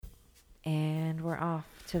And we're off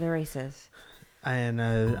to the races. And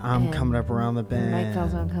I'm coming up around the bend. Mike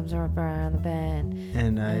Falzone comes up around the bend.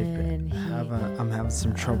 And I'm I'm having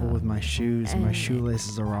some trouble with my shoes. My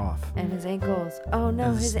shoelaces are off. And his ankles. Oh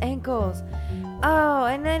no, his ankles. Oh,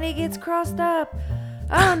 and then he gets crossed up.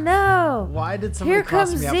 Oh no! Why did somebody Here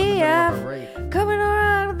cross comes me up in the middle of a ZF race? coming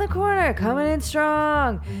around the corner, coming in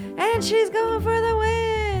strong, and she's going for the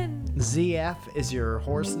win. ZF is your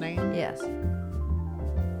horse name? Yes.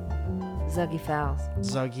 Zuggy Fowls.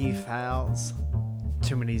 Zuggy Fowls.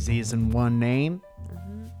 Too many Z's in one name.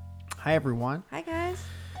 Mm-hmm. Hi everyone. Hi guys.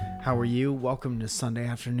 How are you? Welcome to Sunday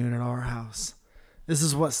afternoon at our house. This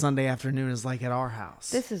is what Sunday afternoon is like at our house.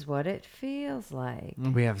 This is what it feels like.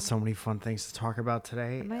 We have so many fun things to talk about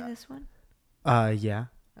today. Am I this one? Yeah.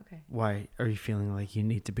 Okay. Why? Are you feeling like you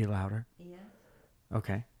need to be louder? Yeah.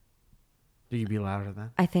 Okay. Do you be louder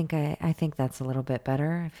then? I think that's a little bit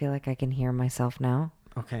better. I feel like I can hear myself now.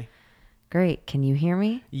 Okay. Great. Can you hear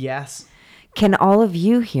me? Yes. Can all of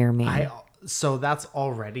you hear me? So that's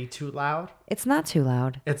already too loud? It's not too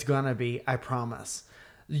loud. It's gonna be, I promise.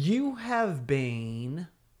 You have been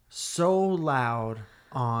so loud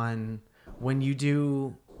on when you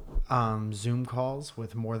do Zoom calls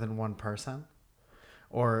with more than one person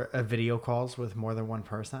or video calls with more than one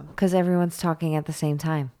person. Because everyone's talking at the same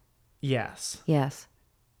time. Yes. Yes.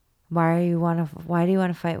 Why do you want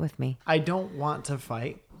to fight with me? I don't want to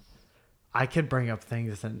fight. I could bring up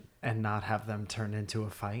things and not have them turn into a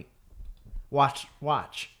fight. Watch.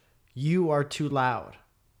 You are too loud.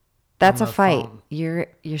 That's a fight. Phone. You're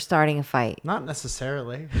starting a fight. Not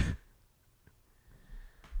necessarily.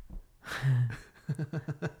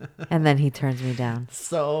 And then he turns me down.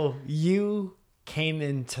 So you came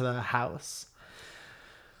into the house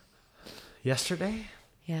yesterday?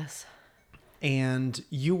 Yes. And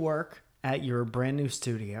you work at your brand new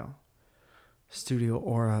Studio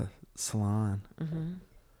Aura Salon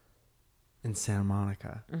in Santa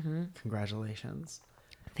Monica. Mm-hmm. Congratulations.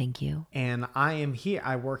 Thank you. And I am here.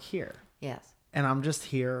 I work here. Yes. And I'm just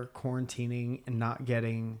here quarantining and not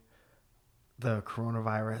getting the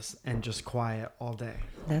coronavirus and just quiet all day.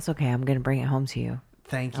 That's okay. I'm going to bring it home to you.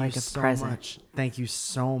 Thank you so much. Thank you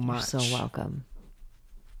so much. You're so welcome.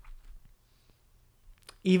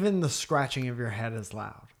 Even the scratching of your head is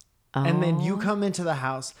loud. Oh. And then you come into the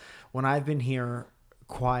house when I've been here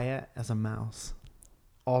quiet as a mouse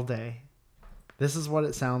all day. This is what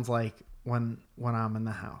it sounds like when I'm in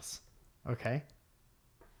the house. Okay?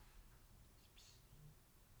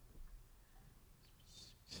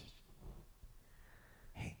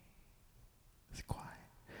 Hey, it's quiet.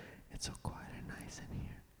 It's so quiet and nice in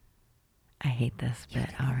here. I hate this bit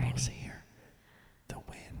already. Almost hear the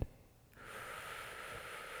wind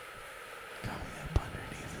coming up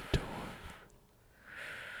underneath the door.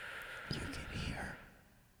 You can hear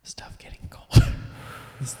stuff getting colder.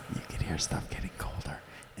 You can hear stuff getting colder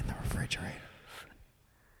in the refrigerator.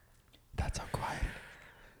 That's how quiet.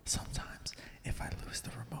 Sometimes, if I lose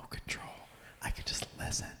the remote control, I could just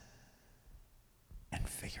listen and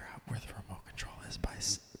figure out where the remote control is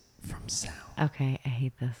from sound. Okay, I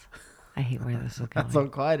hate this. I hate where this is going. That's how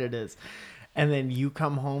quiet it is. And then you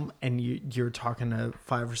come home and you're talking to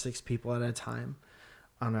 5 or 6 people at a time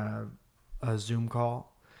on a Zoom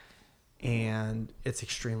call, and it's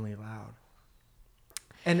extremely loud.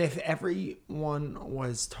 And if everyone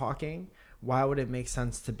was talking, why would it make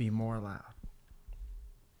sense to be more loud?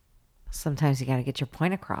 Sometimes you got to get your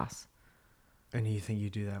point across. And you think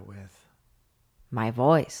you do that with? My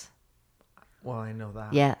voice. Well, I know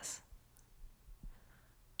that. Yes.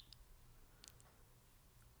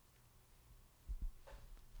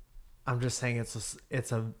 I'm just saying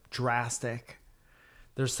it's a drastic.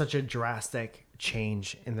 There's such a drastic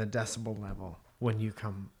change in the decibel level when you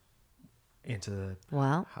come into the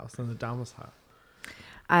house in the domicile.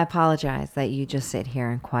 I apologize that you just sit here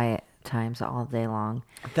in quiet times all day long.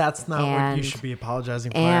 That's not what you should be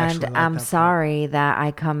apologizing for. And I'm sorry that I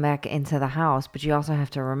come back into the house, but you also have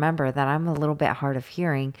to remember that I'm a little bit hard of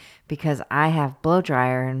hearing because I have blow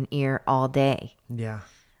dryer in ear all day. Yeah.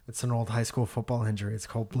 It's an old high school football injury. It's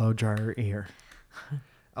called blow dryer ear.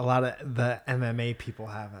 A lot of the MMA people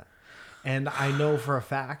have it. And I know for a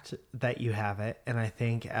fact that you have it. And I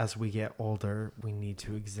think as we get older, we need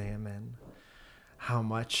to examine how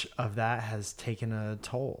much of that has taken a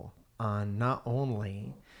toll on not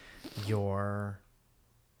only your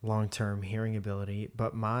long-term hearing ability,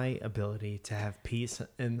 but my ability to have peace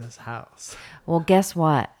in this house. Well, guess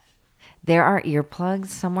what? There are earplugs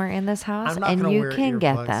somewhere in this house, and you can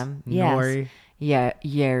get them. Yes. Nori. Yeah.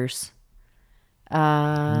 Years.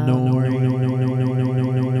 No.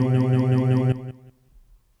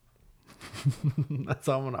 That's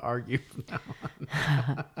all I'm going to argue from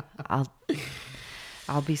now on.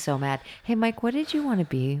 I'll be so mad. Hey, Mike, what did you want to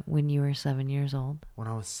be when you were 7 years old? When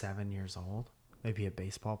I was 7 years old, maybe a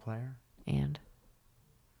baseball player. And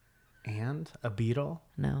A Beatle?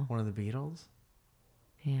 no. One of the Beatles?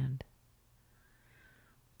 And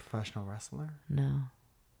Professional wrestler? no.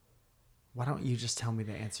 Why don't you just tell me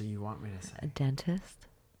the answer you want me to say? A dentist?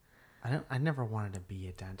 I never wanted to be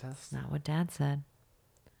a dentist. Not what Dad said.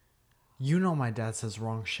 You know my dad says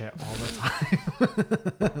wrong shit all the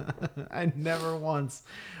time. I never once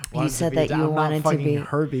wanted You said to be that you I'm wanted not to fucking be.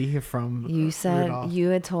 Herbie from You said Rudolph. you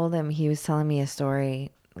had told him, he was telling me a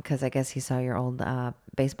story because I guess he saw your old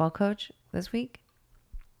baseball coach this week.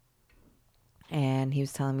 And he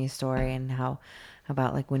was telling me a story and how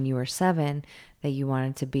about like when you were 7 that you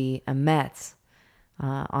wanted to be a Mets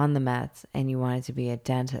on the Mets and you wanted to be a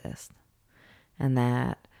dentist. And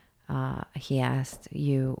that he asked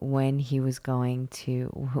you when he was going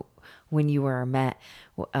to, when you were a Met,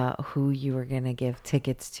 who you were going to give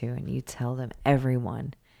tickets to. And you tell them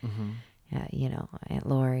everyone, you know, Aunt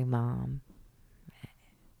Lori, Mom.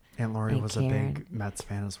 Aunt Lori Aunt was Karen. a big Mets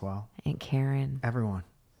fan as well. Aunt Karen. Everyone.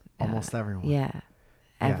 Almost everyone. Yeah.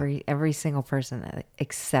 Every single person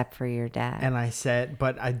except for your dad. And I said,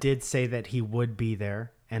 but I did say that he would be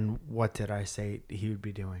there. And what did I say he would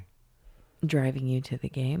be doing? Driving you to the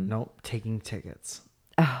game? Nope, taking tickets.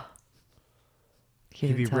 Oh.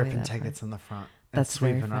 He'd be ripping tickets in the front and That's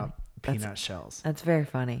very sweeping funny. up peanut shells That's very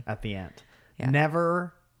funny. at the end. Yeah.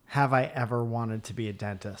 Never have I ever wanted to be a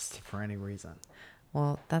dentist for any reason.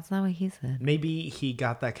 Well, that's not what he said. Maybe he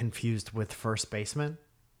got that confused with first baseman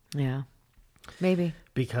Yeah. Maybe.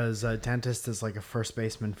 because a dentist is like a first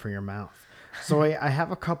baseman for your mouth. So I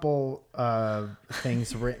have a couple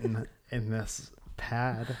things written in this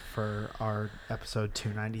pad for our episode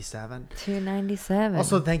 297. 297.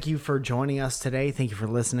 Also, thank you for joining us today. Thank you for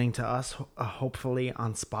listening to us, hopefully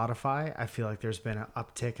on Spotify. I feel like there's been an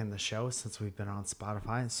uptick in the show since we've been on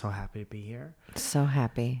Spotify. So happy to be here. So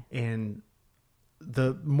happy. And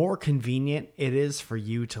the more convenient it is for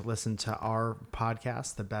you to listen to our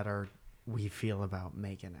podcast, the better we feel about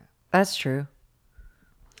making it. That's true.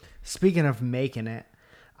 Speaking of making it,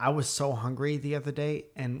 I was so hungry the other day,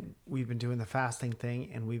 and we've been doing the fasting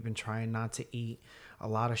thing, and we've been trying not to eat a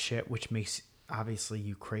lot of shit, which makes, obviously,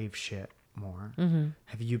 you crave shit more. Mm-hmm.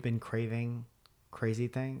 Have you been craving crazy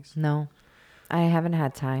things? No. I haven't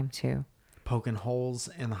had time to. Poking holes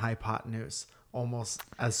in the hypotenuse almost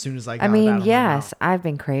as soon as I got I it mean, out of my yes, mouth. I've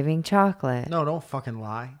been craving chocolate. No, don't fucking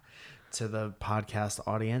lie to the podcast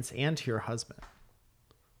audience and to your husband.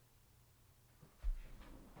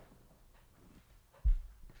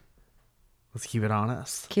 Let's keep it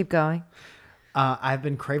honest. Keep going. I've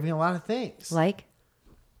been craving a lot of things. Like?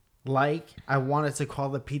 Like, I wanted to call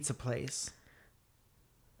the pizza place.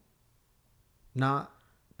 Not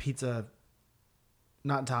pizza,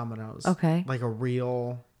 not Domino's. Okay. Like a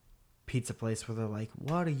real pizza place where they're like,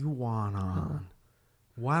 what do you want on?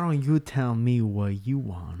 Why don't you tell me what you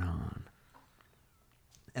want on?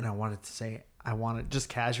 And I wanted to say, I wanted, just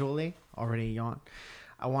casually, already yawn.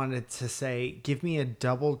 I wanted to say, give me a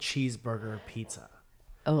double cheeseburger pizza.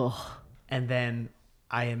 Oh. And then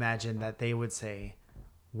I imagined that they would say,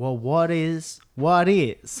 well, what is it? What it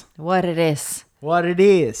is. What it is.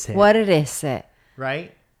 What it is it.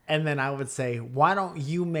 Right? And then I would say, why don't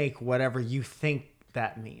you make whatever you think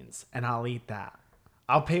that means? And I'll eat that.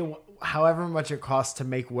 I'll pay however much it costs to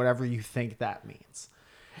make whatever you think that means.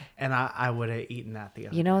 And I would have eaten that the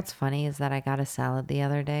other You know day. what's funny is that I got a salad the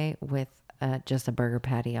other day with just a burger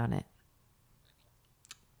patty on it.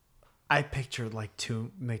 I pictured like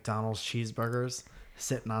 2 McDonald's cheeseburgers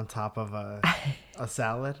sitting on top of a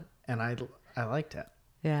salad, and I liked it.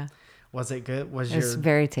 Yeah. Was it good? Was It's your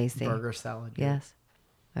very tasty. burger salad good? Yes,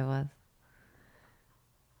 it was.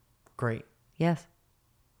 Great. Yes.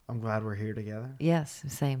 I'm glad we're here together. Yes.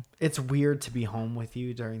 Same. It's weird to be home with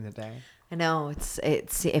you during the day. I know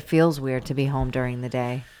it feels weird to be home during the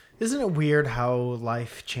day. Isn't it weird how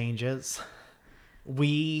life changes?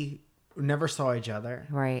 We never saw each other,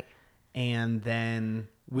 Right. and then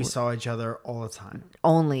we saw each other all the time.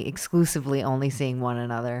 Exclusively only seeing one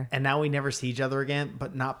another. And now we never see each other again,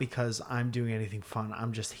 but not because I'm doing anything fun.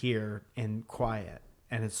 I'm just here and quiet.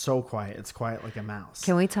 And it's so quiet. It's quiet like a mouse.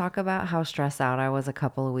 Can we talk about how stressed out I was a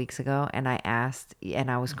couple of weeks ago? And I asked,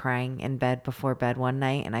 and I was crying in bed before bed one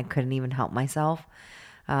night, and I couldn't even help myself.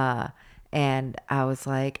 And I was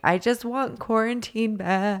like, I just want quarantine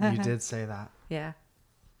back. You did say that. Yeah.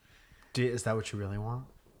 Is that what you really want?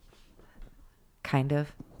 Kind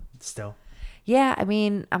of. Still? Yeah, I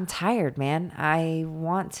mean, I'm tired, man. I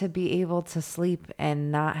want to be able to sleep and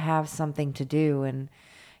not have something to do. And,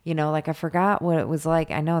 like I forgot what it was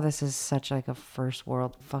like. I know this is such like a first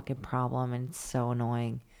world fucking problem and it's so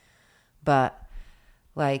annoying. But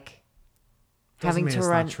like Doesn't having mean to it's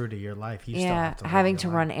run, not true to your life. You still yeah, have to live having your to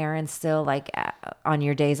life. run errands still like on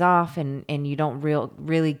your days off and you don't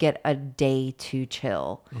really get a day to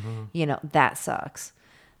chill. That sucks.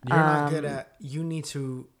 You're not good at. You need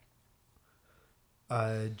to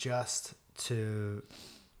adjust to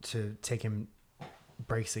taking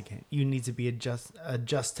breaks again. You need to be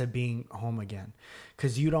adjust to being home again,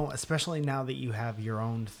 because you don't. Especially now that you have your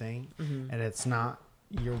own thing, and it's not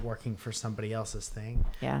you're working for somebody else's thing.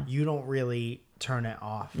 Yeah. You don't really turn it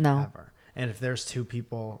off ever. And if there's two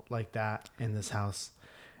people like that in this house,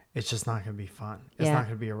 it's just not going to be fun. It's not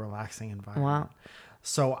going to be a relaxing environment. Wow.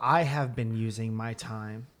 So I have been using my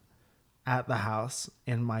time at the house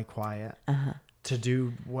in my quiet to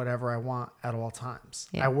do whatever I want at all times.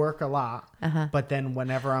 Yeah. I work a lot, but then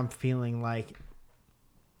whenever I'm feeling like,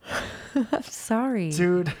 I'm sorry.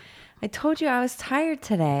 dude, I told you I was tired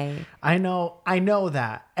today. I know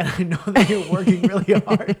that. And I know that you're working really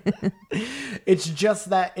hard. It's just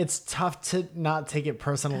that it's tough to not take it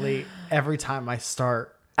personally every time I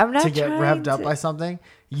start I'm not to get trying revved up to- by something.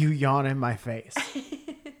 You yawn in my face.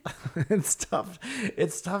 It's tough.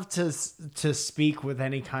 It's tough to speak with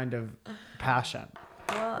any kind of passion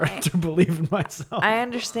or to believe in myself. I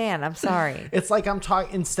understand. I'm sorry. It's like I'm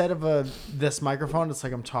talking instead of this microphone. It's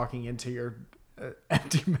like I'm talking into your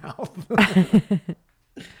empty mouth.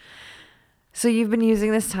 So you've been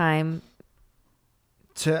using this time.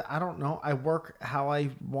 I don't know. I work how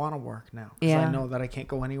I want to work now. 'Cause Yeah. I know that I can't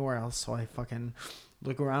go anywhere else. So I fucking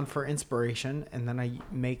look around for inspiration, and then I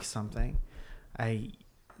make something. I,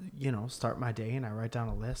 start my day and I write down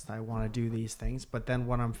a list. I want to do these things. But then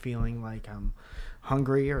when I'm feeling like I'm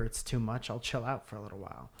hungry or it's too much, I'll chill out for a little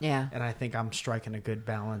while. Yeah. And I think I'm striking a good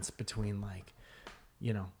balance between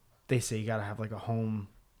they say you got to have like a home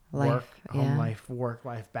Life, yeah. life,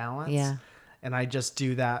 work-life balance. Yeah. And I just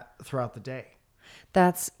do that throughout the day.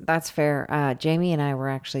 That's fair. Jamie and I were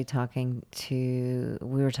actually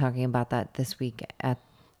we were talking about that this week at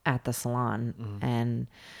the salon and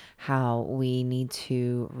how we need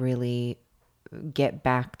to really get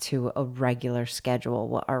back to a regular schedule,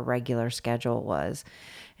 what our regular schedule was.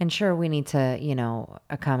 And sure, we need to,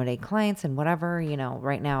 accommodate clients and whatever,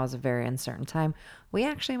 right now is a very uncertain time. We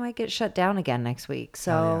actually might get shut down again next week.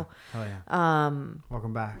 So, Hell yeah.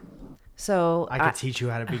 Welcome back. So I could teach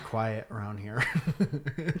you how to be quiet around here.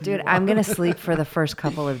 dude, I'm going to sleep for the first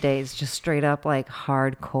couple of days, just straight up like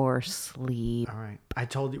hardcore sleep. All right.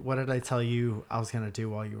 What did I tell you I was going to do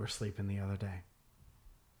while you were sleeping the other day?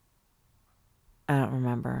 I don't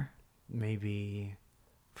remember. Maybe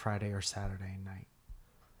Friday or Saturday night.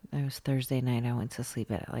 It was Thursday night. I went to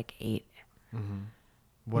sleep at like 8.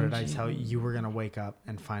 What did I tell you? You were going to wake up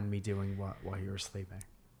and find me doing what while you were sleeping?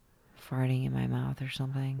 Farting in my mouth or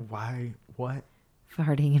something. Why? What?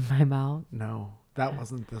 Farting in my mouth. No, that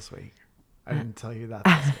wasn't this week. I didn't tell you that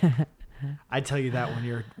this week. I tell you that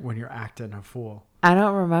when you're acting a fool. I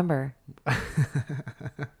don't remember.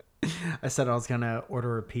 I said I was gonna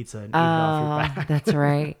order a pizza and eat it off your back. That's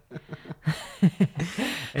right.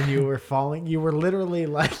 And you were falling. You were literally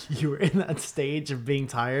like you were in that stage of being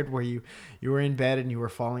tired where you were in bed and you were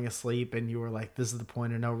falling asleep and you were like, "This is the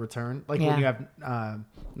point of no return." Like when you have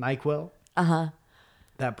NyQuil.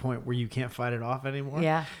 That point where you can't fight it off anymore.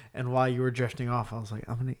 Yeah. And while you were drifting off, I was like,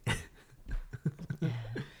 I'm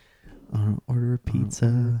gonna order a pizza.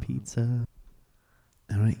 I'm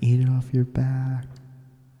gonna eat it off your back.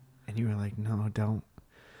 And you were like, no, don't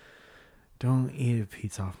eat a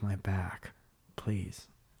pizza off my back, please.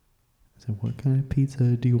 I said, what kind of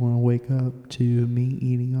pizza do you want to wake up to me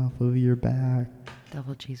eating off of your back?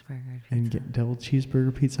 Double cheeseburger pizza. And get double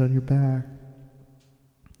cheeseburger pizza on your back.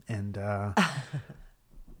 And I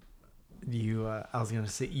was gonna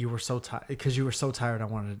say you were so tired because you were so tired. I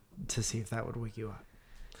wanted to see if that would wake you up.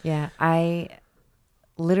 Yeah, I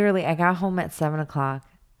got home at 7:00.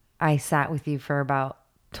 I sat with you for about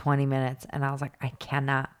 20 minutes and I was like, I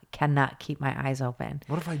cannot keep my eyes open.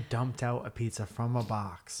 What if I dumped out a pizza from a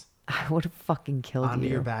box I would have fucking killed onto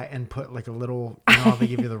you. your back and put like a little, how they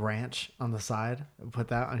give you the ranch on the side? Put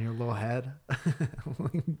that on your little head,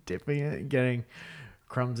 dipping it, and getting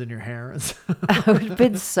crumbs in your hair. I would have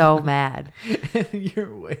been so mad.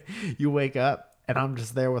 And you wake up and I'm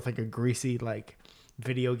just there with like a greasy like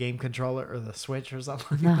video game controller or the Switch or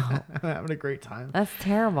something. No. I'm having a great time. That's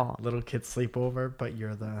terrible. Little kid sleepover, but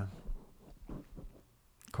you're the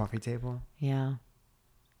coffee table. Yeah.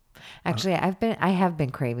 Actually, I have been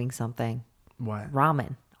craving something. What?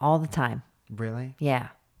 Ramen all the time. Really? Yeah.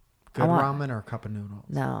 Good ramen or a cup of noodles?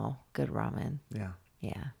 No, good ramen. Yeah.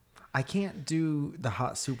 Yeah. I can't do the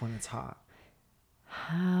hot soup when it's hot.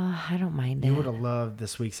 I don't mind You it. would have loved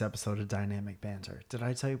this week's episode of Dynamic Banter. Did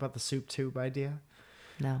I tell you about the soup tube idea?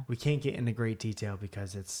 No. We can't get into great detail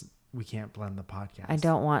because we can't blend the podcast. I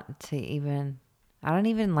don't want to even. I don't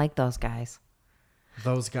even like those guys.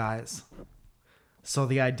 Those guys. So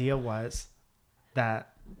the idea was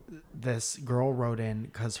that this girl wrote in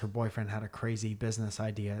because her boyfriend had a crazy business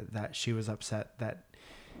idea that she was upset that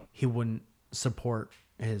he wouldn't support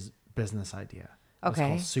his business idea. It's Okay.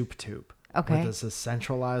 called Soup Tube. Okay. Where there's a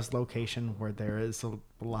centralized location where there is a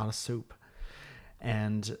lot of soup.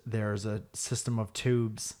 And there's a system of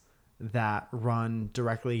tubes that run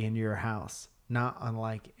directly into your house, not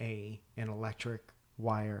unlike an electric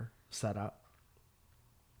wire setup.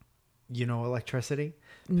 You know electricity?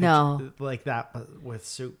 No. Like that, but with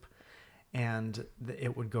soup. And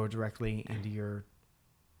it would go directly into your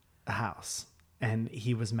house. And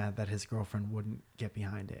he was mad that his girlfriend wouldn't get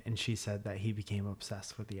behind it. And she said that he became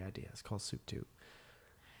obsessed with the idea. It's called Soup Tube.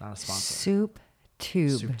 Not a sponsor. Soup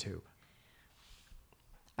tube. Soup Tube.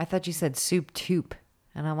 I thought you said soup tube.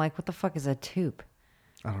 And I'm like, what the fuck is a tube?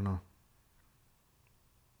 I don't know.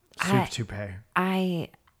 Soup toupee.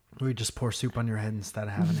 We just pour soup on your head instead of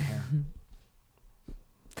having hair.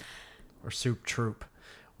 Or Soup Troop,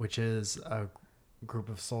 which is a group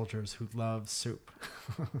of soldiers who love soup.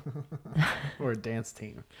 Or a dance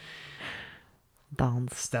team.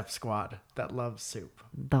 Dance. Step squad that loves soup.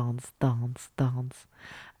 Dance.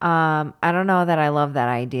 I don't know that I love that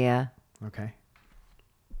idea. Okay.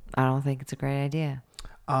 I don't think it's a great idea.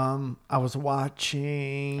 I was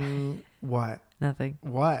watching what? Nothing.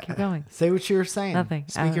 What? Keep going. Say what you were saying. Nothing.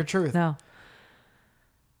 Speak your truth. No.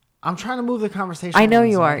 I'm trying to move the conversation. I know on,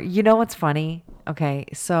 you Zoe. are. You know what's funny? Okay,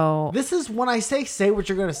 so This is when I say what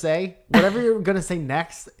you're going to say. Whatever you're going to say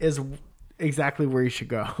next is exactly where you should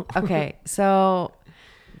go. okay, so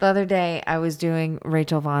the other day I was doing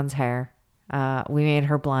Rachel Vaughn's hair. We made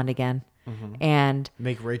her blonde again, and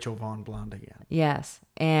Make Rachel Vaughn blonde again. yes,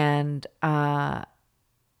 and her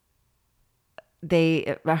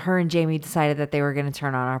and Jamie decided that they were going to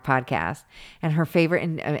turn on our podcast, and her favorite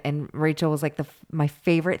and Rachel was like my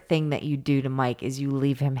favorite thing that you do to Mike is you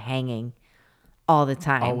leave him hanging all the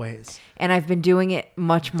time. Always. And I've been doing it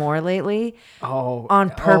much more lately. Oh, on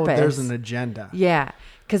purpose. Oh, there's an agenda. Yeah,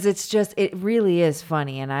 because it really is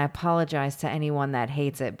funny, and I apologize to anyone that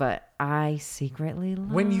hates it, but I secretly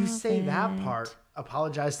love When you say it. that part,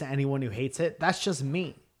 apologize to anyone who hates it. That's just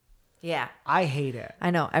me. Yeah, I hate it. I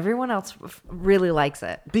know. Everyone else really likes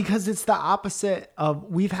it. Because it's the opposite of,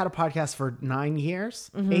 we've had a podcast for 9 years,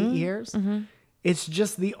 8 years. It's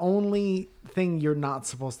just the only thing you're not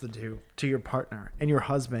supposed to do to your partner and your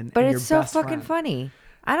husband. But and it's your so best fucking friend. funny.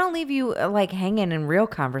 I don't leave you like hanging in real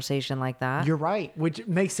conversation like that. You're right, which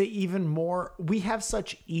makes it even more. We have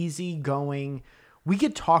such easy going. We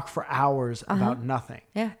could talk for hours about nothing.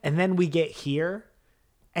 Yeah. And then we get here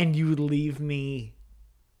and you leave me,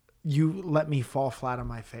 you let me fall flat on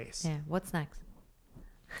my face. Yeah. What's next?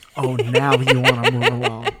 Oh, now you want to move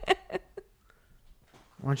along.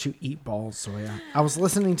 Why don't you eat balls, Zoya? I was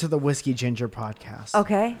listening to the Whiskey Ginger podcast.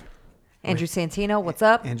 Okay. Andrew Santino, what's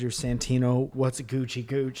up? Andrew Santino, what's Gucci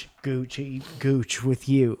Gooch with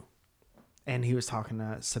you? And he was talking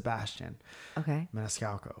to Sebastian Okay.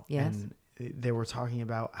 Maniscalco. Yes. And they were talking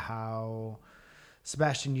about how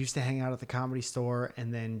Sebastian used to hang out at the Comedy Store,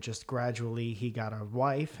 and then just gradually he got a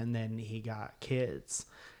wife, and then he got kids,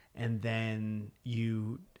 and then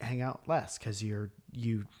you hang out less because your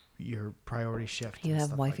priority shift. You and have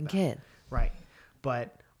stuff wife like and that. kid. Right.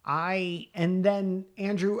 But and then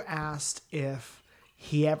Andrew asked if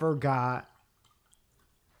Sebastian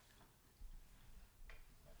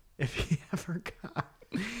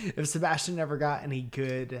ever got any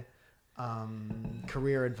good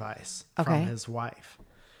career advice from his wife.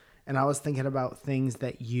 And I was thinking about things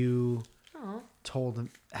that you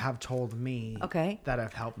have told me that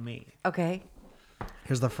have helped me. Okay.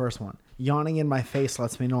 Here's the first one. Yawning in my face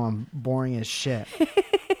lets me know I'm boring as shit.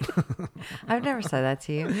 I've never said that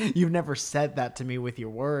to you. You've never said that to me with your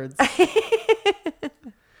words.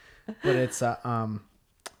 But it's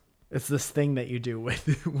this thing that you do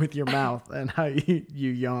with your mouth and how you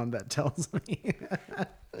yawn that tells me.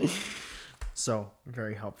 So,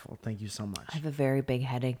 very helpful. Thank you so much. I have a very big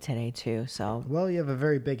headache today too, so Well, you have a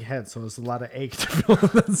very big head, so there's a lot of ache to fill in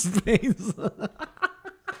that space.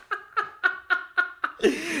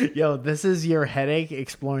 Yo, this is your headache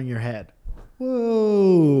exploring your head.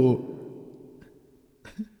 Whoa.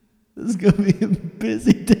 This is going to be a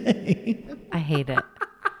busy day. I hate it.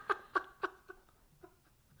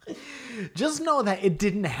 Just know that it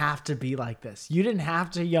didn't have to be like this. You didn't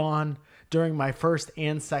have to yawn during my first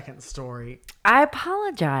and second story, I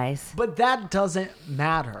apologize. but that doesn't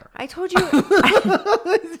matter. I told you.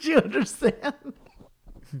 Did you understand?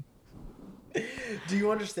 Do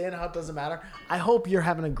you understand how it doesn't matter? I hope you're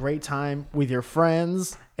having a great time with your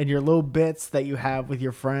friends and your little bits that you have with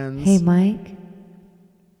your friends. Hey, Mike.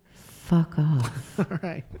 Fuck off. All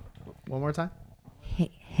right. One more time.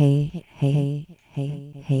 Hey, Mike.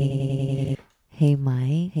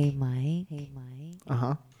 Hey, Mike.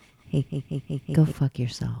 Uh-huh. Hey, go fuck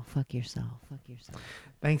yourself. Fuck yourself.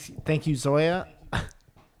 Thank you, Zoya,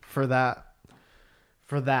 for that.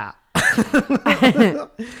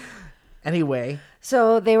 Anyway,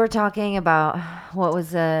 So they were talking about what was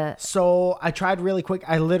so I tried really quick.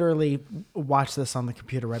 I literally watched this on the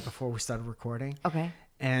computer right before we started recording. okay.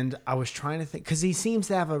 And I was trying to think, because he seems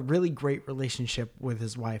to have a really great relationship with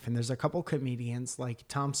his wife. And there's a couple comedians like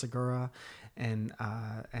Tom Segura and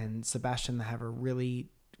Sebastian that have a really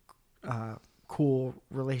cool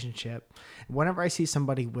relationship. Whenever I see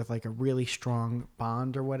somebody with like a really strong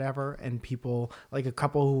bond or whatever, and people like a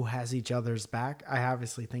couple who has each other's back, I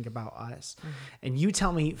obviously think about us. Mm-hmm. And you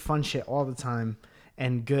tell me fun shit all the time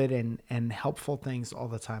and good and helpful things all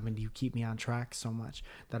the time, and you keep me on track so much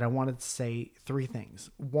that I wanted to say three things.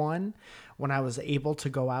 One, when I was able to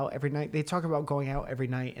go out every night, they talk about going out every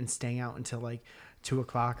night and staying out until like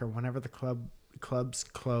 2:00 or whenever the clubs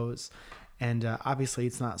close. And obviously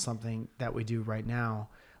it's not something that we do right now,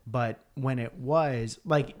 but when it was,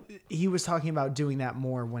 like, he was talking about doing that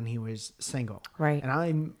more when he was single. Right. And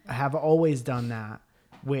I have always done that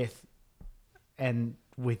with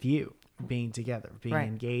you being together, being right.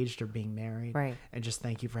 engaged or being married. Right. And just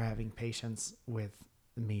thank you for having patience with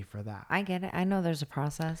me for that. I get it. I know there's a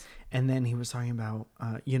process. And then he was talking about,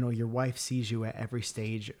 your wife sees you at every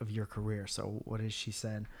stage of your career. So what has she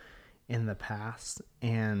said in the past?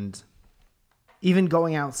 And even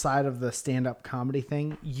going outside of the stand-up comedy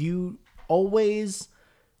thing, you always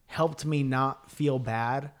helped me not feel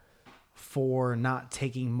bad for not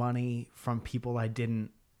taking money from people I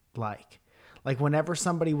didn't like. Like whenever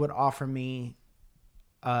somebody would offer me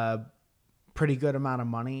a pretty good amount of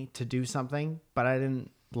money to do something, but I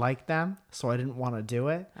didn't like them, so I didn't want to do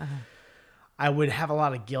it. Uh-huh. I would have a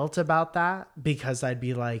lot of guilt about that because I'd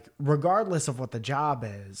be like, regardless of what the job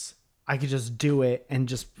is, I could just do it and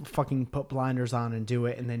just fucking put blinders on and do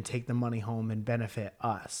it and then take the money home and benefit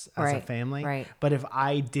us as a family. Right. But if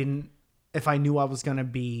I knew I was going to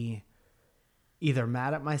be either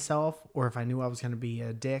mad at myself or if I knew I was going to be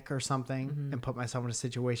a dick or something and put myself in a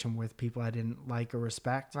situation with people I didn't like or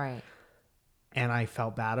respect. Right. And I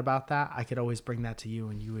felt bad about that, I could always bring that to you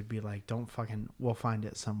and you would be like, we'll find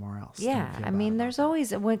it somewhere else. Yeah. I mean, there's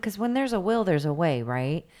always, because when there's a will, there's a way,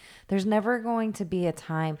 right? There's never going to be a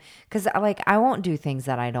time, because like I won't do things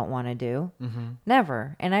that I don't want to do. Mm-hmm.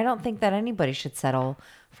 Never. And I don't think that anybody should settle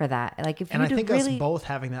for that. Like if you and I do think really, us both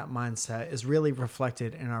having that mindset is really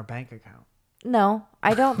reflected in our bank account. No,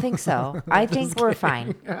 I don't think so. I think we're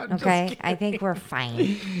fine. Okay. I think we're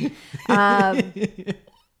fine.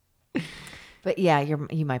 But yeah,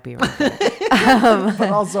 you might be right.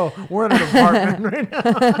 But also, we're in an apartment right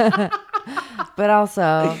now. But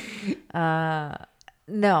also,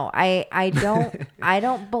 no, I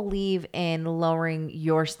don't believe in lowering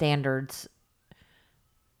your standards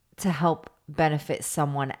to help benefit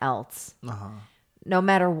someone else. Uh-huh. No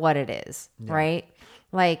matter what it is, right?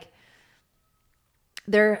 Like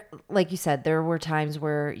like you said, there were times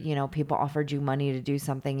where, people offered you money to do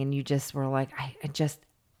something and you just were like,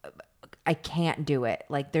 I can't do it.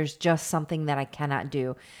 Like there's just something that I cannot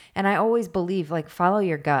do. And I always believe, like, follow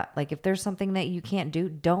your gut. Like if there's something that you can't do,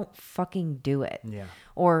 don't fucking do it. Yeah.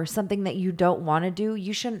 Or something that you don't want to do,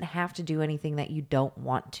 you shouldn't have to do anything that you don't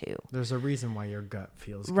want to. There's a reason why your gut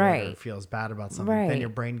feels good right. or feels bad about something. Right. Then your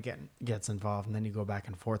brain gets involved and then you go back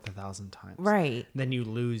and forth 1,000 times. Right. Then you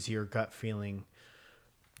lose your gut feeling.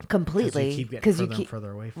 Completely. You keep getting further and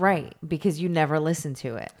further away from it. Because you never listen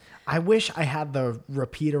to it. I wish I had the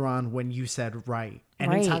repeater on when you said right.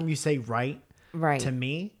 Anytime you say right, to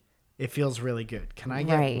me, it feels really good. Can I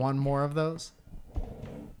get one more of those?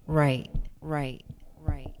 Right.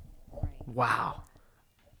 Wow.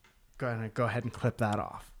 Go ahead and clip that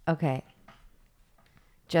off. Okay.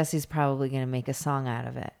 Jesse's probably going to make a song out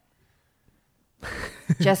of it.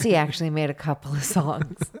 Jesse actually made a couple of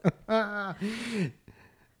songs.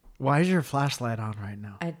 Why is your flashlight on right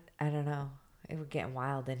now? I don't know. It was getting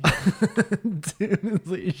wild in here. Dude, it's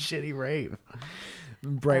like a shitty rave.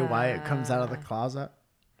 Bray Wyatt comes out of the closet.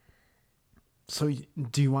 So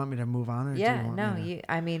do you want me to move on? Or yeah, do you want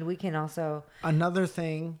I mean, we can also... Another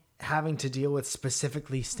thing having to deal with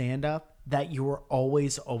specifically stand-up that you were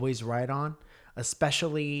always right on,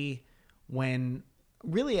 especially when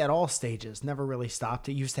really at all stages, never really stopped.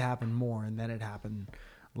 It used to happen more and then it happened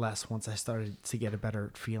less once I started to get a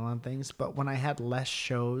better feel on things. But when I had less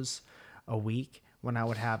shows a week, when I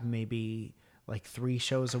would have maybe like 3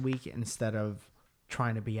 shows a week instead of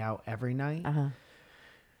trying to be out every night,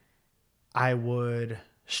 I would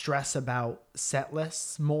stress about set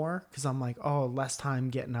lists more because I'm like, oh, less time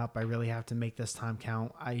getting up. I really have to make this time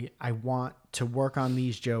count. I want to work on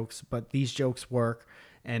these jokes, but these jokes work.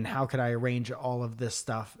 And how could I arrange all of this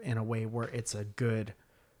stuff in a way where it's a good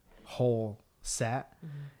whole set?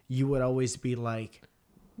 You would always be like,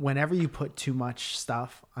 whenever you put too much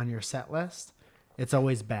stuff on your set list, it's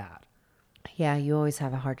always bad. Yeah, you always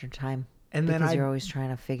have a harder time. And then because you're always trying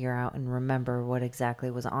to figure out and remember what exactly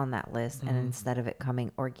was on that list. And instead of it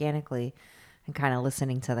coming organically and kind of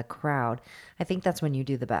listening to the crowd, I think that's when you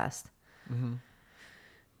do the best.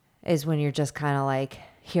 Is when you're just kind of like,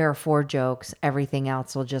 here are 4 jokes. Everything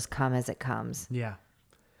else will just come as it comes. Yeah.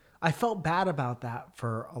 I felt bad about that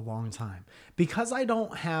for a long time because I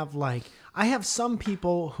don't have I have some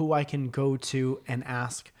people who I can go to and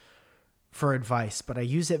ask for advice, but I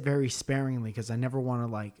use it very sparingly because I never want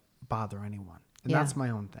to bother anyone. And that's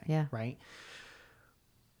my own thing. Yeah. Right.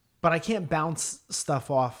 But I can't bounce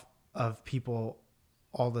stuff off of people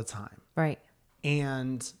all the time. Right.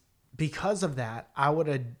 And because of that, I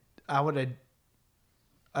would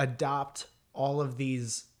adopt all of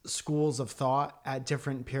these schools of thought at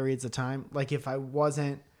different periods of time. Like if I was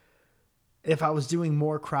doing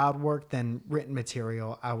more crowd work than written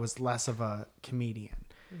material, I was less of a comedian.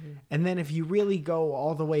 And then if you really go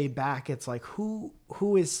all the way back, it's like, who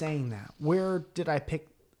is saying that? Where did I pick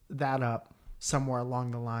that up somewhere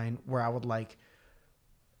along the line where I would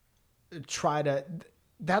try to,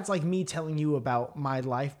 that's like me telling you about my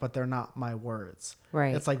life, but they're not my words.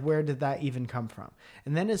 Right. It's like, where did that even come from?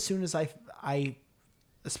 And then as soon as I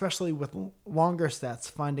especially with longer sets,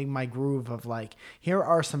 finding my groove of here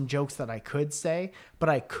are some jokes that I could say, but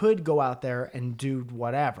I could go out there and do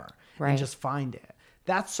whatever and just find it.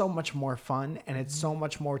 That's so much more fun. And it's so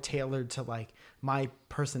much more tailored to my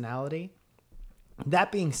personality.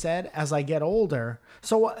 That being said, as I get older,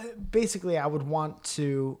 so basically I would want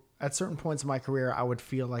to, at certain points in my career, I would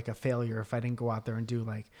feel like a failure if I didn't go out there and do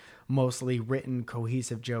mostly written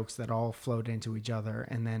cohesive jokes that all flowed into each other.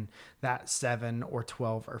 And then that 7 or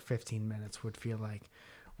 12 or 15 minutes would feel like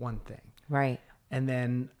one thing. Right. And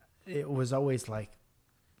then it was always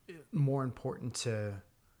more important to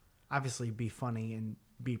obviously be funny and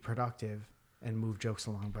be productive and move jokes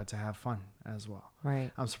along, but to have fun as well.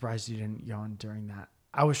 Right. I'm surprised you didn't yawn during that.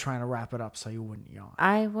 I was trying to wrap it up so you wouldn't yawn.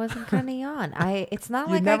 I wasn't going to yawn. It's not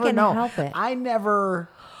like I never can know. help it. I never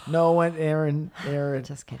know when Aaron.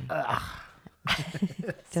 Just kidding.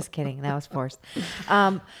 Just kidding. That was forced.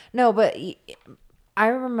 No, but I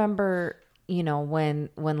remember, when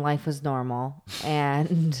life was normal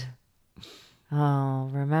and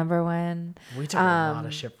remember when we took a lot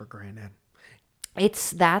of shit for granted.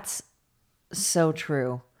 That's so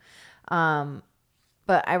true.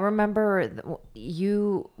 But I remember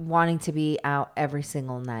you wanting to be out every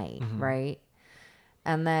single night, right?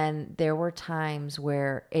 And then there were times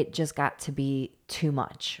where it just got to be too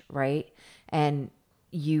much, right? And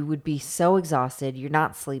you would be so exhausted, you're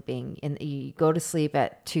not sleeping, and you go to sleep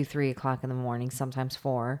at 2, 3 o'clock in the morning, sometimes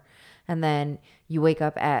 4, and then you wake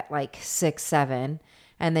up at 6, 7,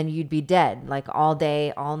 and then you'd be dead all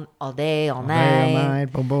day, all night. All day, all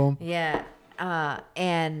night, boom, boom. Yeah,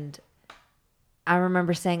 and I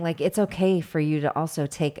remember saying it's okay for you to also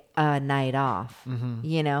take a night off,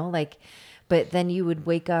 but then you would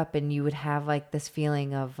wake up and you would have this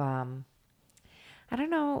feeling of, I don't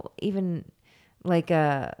know, even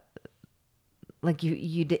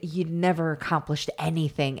you'd never accomplished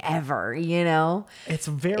anything ever, It's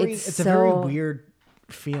a very weird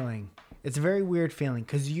feeling. It's a very weird feeling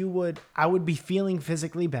because I would be feeling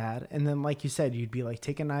physically bad. And then, like you said, you'd be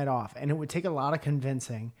take a night off, and it would take a lot of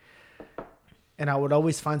convincing. And I would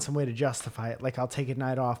always find some way to justify it. I'll take a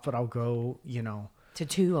night off, but I'll go, to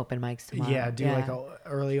 2 open mics tomorrow. Yeah, do a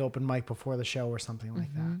early open mic before the show or something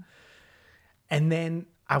like that. And then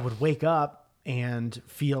I would wake up and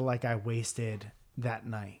feel like I wasted that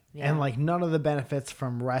night. Yeah. And none of the benefits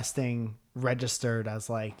from resting registered as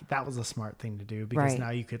that was a smart thing to do because now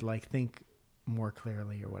you could think more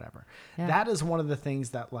clearly or whatever. Yeah. That is one of the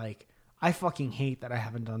things that I fucking hate that I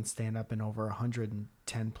haven't done stand-up in over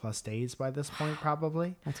 110 plus days by this point,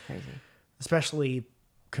 probably. That's crazy. Especially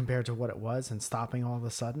compared to what it was and stopping all of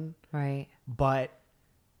a sudden. Right. But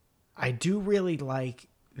I do really like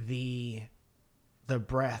the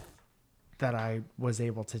breath that I was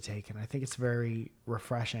able to take. And I think it's very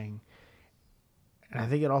refreshing. And I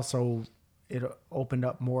think it opened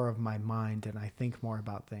up more of my mind and I think more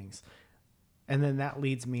about things. And then that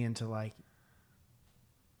leads me into like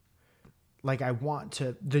I want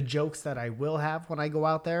to, the jokes that I will have when I go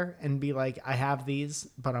out there and be like, I have these,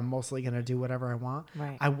 but I'm mostly going to do whatever I want.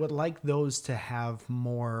 Right. I would like those to have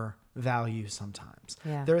more value sometimes.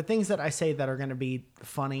 Yeah. There are things that I say that are going to be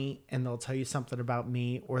funny and they'll tell you something about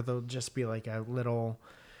me, or they'll just be like a little,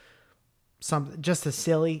 just a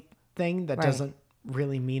silly thing that Right. doesn't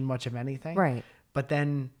really mean much of anything. Right. But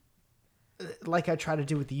then, like I try to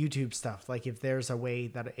do with the YouTube stuff, like if there's a way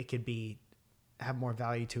that it could be, have more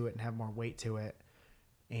value to it and have more weight to it,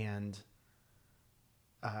 and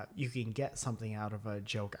you can get something out of a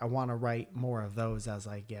joke, I want to write more of those as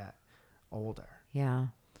I get older. Yeah.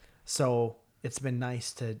 So it's been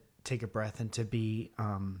nice to take a breath and to be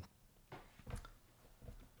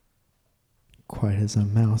quiet as a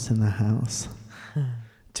mouse in the house.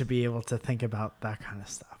 To be able to think about that kind of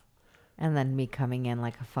stuff. And then me coming in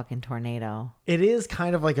like a fucking tornado. It is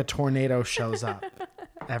kind of like a tornado shows up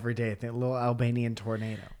every day. The little Albanian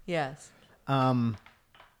tornado. Yes. One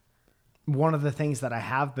of the things that I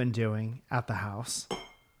have been doing at the house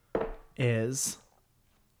is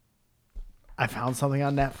I found something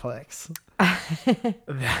on Netflix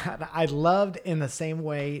that I loved in the same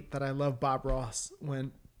way that I love Bob Ross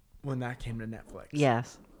when that came to Netflix.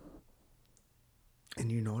 Yes. And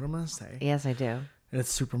you know what I'm going to say. Yes, I do. And it's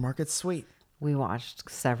Supermarket Sweep. We watched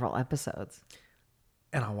several episodes.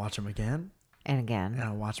 And I'll watch them again. And again. And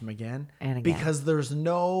I'll watch them again. And again. Because there's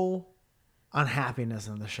no unhappiness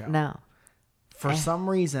in the show. No. For some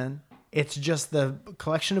reason, it's just the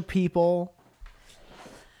collection of people.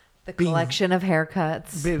 The collection of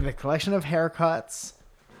haircuts. The collection of haircuts.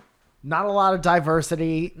 Not a lot of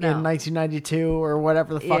diversity No. in 1992 or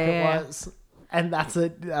whatever the fuck Yeah. it was. And that's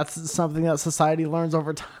something that society learns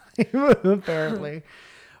over time, apparently.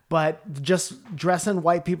 But just dressing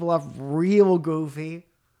white people up real goofy.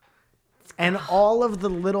 And all of the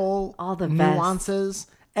little All the nuances.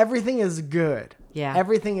 Everything is good. Yeah.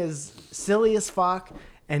 Everything is silly as fuck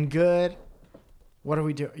and good. What do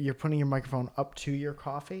we do? You're putting your microphone up to your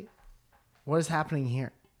coffee? What is happening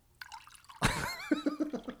here?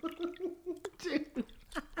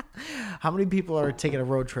 How many people are taking a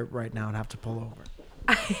road trip right now and have to pull over?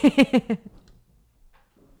 Okay.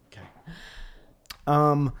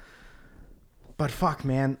 But fuck,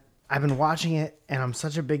 man. I've been watching it and I'm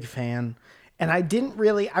such a big fan. And I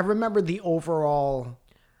remember the overall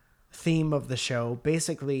theme of the show.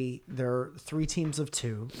 Basically, there are 3 teams of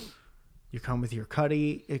 2. You come with your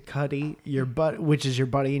cuddy, your which is your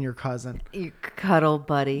buddy and your cousin. You cuddle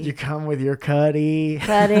buddy. You come with your cuddy.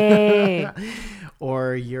 Buddy.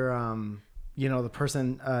 Or you're, the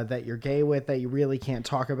person that you're gay with that you really can't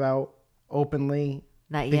talk about openly.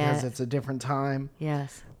 Not because yet. it's a different time.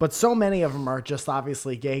 Yes. But so many of them are just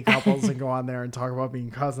obviously gay couples and go on there and talk about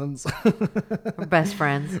being cousins. We're best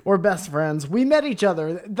friends. Or best friends. We met each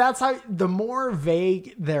other. That's how, the more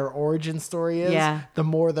vague their origin story is, Yeah. the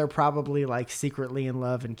more they're probably like secretly in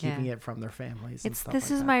love and keeping it from their families and stuff This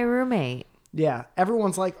like is that. my roommate. Yeah.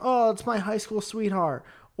 Everyone's like, oh, it's my high school sweetheart.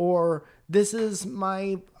 Or this is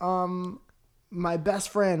my my best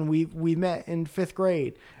friend. We met in 5th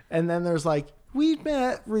grade. And then there's like, we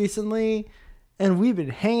met recently and we've been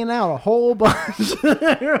hanging out a whole bunch.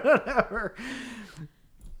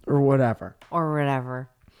 Or whatever.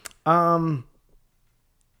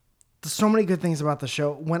 There's so many good things about the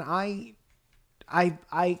show. When I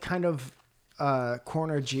kind of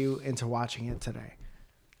cornered you into watching it today.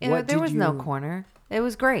 There was no corner. It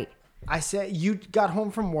was great. I said you got home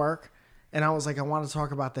from work and I was like, I want to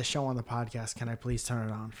talk about this show on the podcast. Can I please turn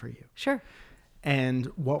it on for you? Sure. And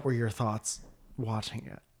what were your thoughts watching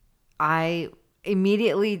it? I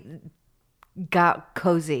immediately got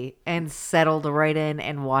cozy and settled right in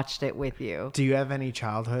and watched it with you. Do you have any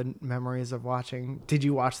childhood memories of watching? Did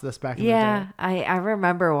you watch this back in the day? Yeah, I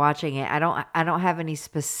remember watching it. I don't have any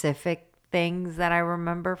specific things that I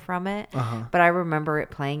remember from it, but I remember it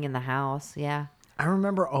playing in the house. Yeah. I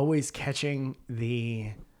remember always catching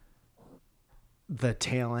the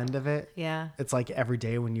tail end of it. Yeah. It's like every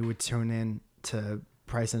day when you would tune in to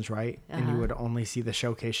Price is Right and you would only see the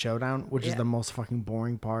Showcase Showdown, which is the most fucking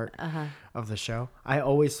boring part of the show. I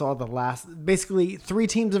always saw basically 3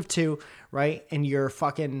 teams of 2, right? And you're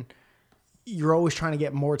always trying to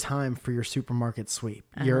get more time for your supermarket sweep.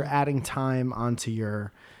 You're adding time onto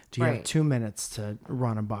your, do you have 2 minutes to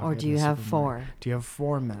run a bucket? Or do you have 4? Do you have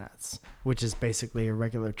 4 minutes, which is basically a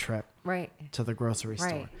regular trip to the grocery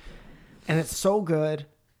store. And it's so good.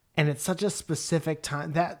 And it's such a specific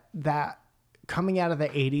time that coming out of the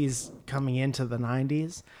 80s, coming into the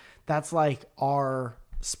 90s, that's like our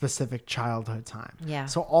specific childhood time. Yeah.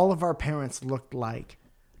 So all of our parents looked like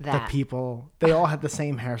That. the people. They all had the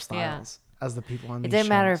same hairstyles as the people on It these didn't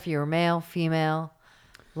matter shows. if you were male, female,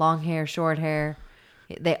 long hair, short hair.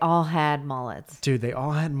 They all had mullets. Dude, they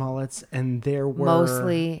all had mullets, and there were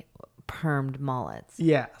Mostly permed mullets.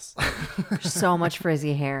 yes, So much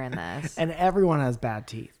frizzy hair in this. and everyone has bad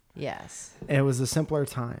teeth. Yes. It was a simpler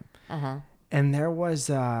time. Uh-huh. And there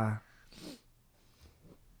was,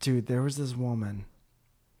 dude, there was this woman.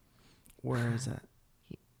 Where is it?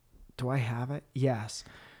 Do I have it? Yes.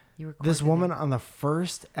 You recorded This woman it. on the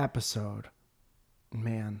first episode,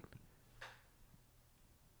 man,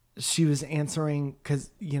 she was answering,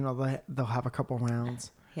 because, you know, they'll have a couple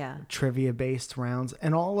rounds, Yeah. trivia-based rounds,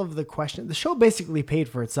 and all of the questions. The show basically paid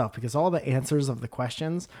for itself because all the answers of the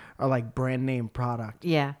questions are like brand name product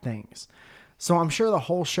Yeah. things. So I'm sure the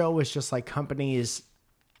whole show is just like companies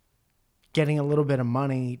getting a little bit of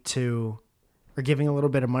money to, or giving a little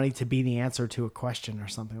bit of money to be the answer to a question or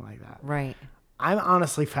something like that. Right. I'm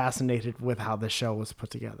honestly fascinated with how this show was put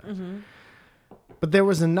together. Mm-hmm. But there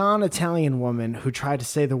was a non-Italian woman who tried to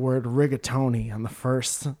say the word rigatoni on the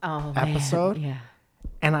first episode. Man. Yeah.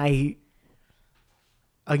 And I,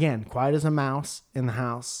 again, quiet as a mouse in the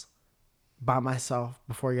house by myself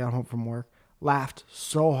before I got home from work, laughed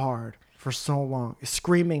so hard for so long,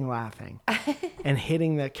 screaming, laughing, and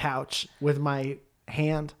hitting the couch with my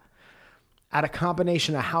hand at a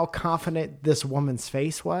combination of how confident this woman's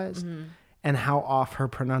face was and how off her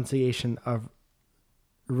pronunciation of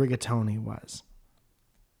rigatoni was,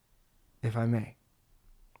 if I may.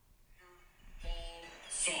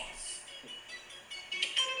 Sauce.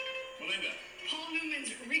 Melinda. Paul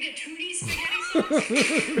Newman's rigatoni spaghetti sauce.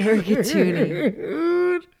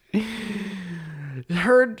 Rigatoni.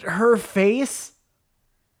 Her face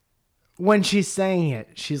when she's saying it,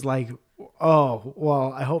 she's like, oh,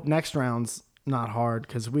 well, I hope next round's not hard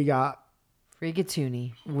because we got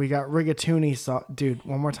Rigatoni. rigatoni sauce. Dude,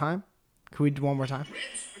 one more time? Can we do one more time? Red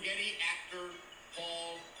spaghetti actor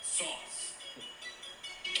Paul Sauce.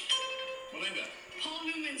 Melinda. Paul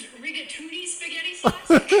Newman's rigatoni spaghetti sauce.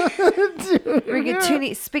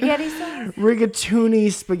 Rigatoni. Spaghetti sauce?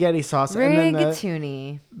 Rigatoni spaghetti sauce. And then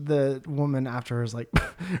Rigatoni. the woman after her is like,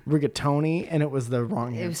 rigatoni, and it was the wrong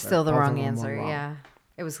answer. It was still the Both of wrong them were answer. wrong. Yeah.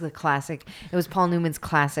 It was the classic. It was Paul Newman's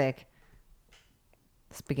classic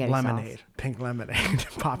spaghetti Lemonade, sauce. pink lemonade,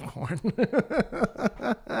 popcorn.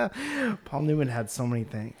 Paul Newman had so many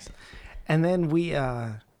things. And then we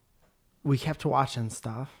kept watching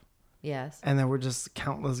stuff, Yes. and there were just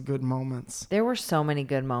countless good moments. There were so many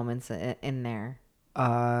good moments in there.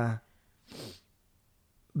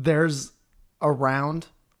 There's a round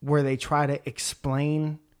where they try to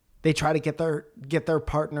explain, they try to get their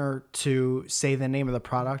partner to say the name of the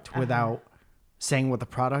product without saying what the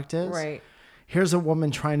product is. Right. Here's a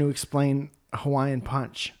woman trying to explain Hawaiian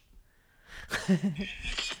Punch. Okay,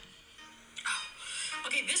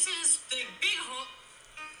 this is the big hole.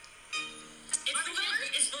 It's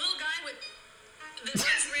the little guy with that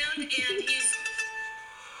runs around and he's.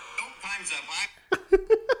 Don't time's up.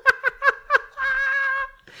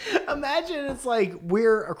 Imagine it's like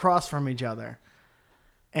we're across from each other,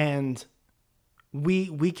 and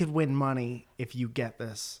we could win money if you get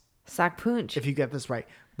this. Sock punch. If you get this right.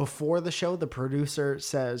 Before the show, the producer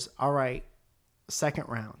says, all right, second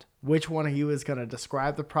round. Which one of you is going to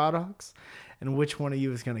describe the products and which one of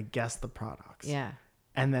you is going to guess the products? Yeah.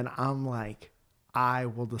 And then I'm like, I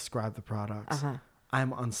will describe the products.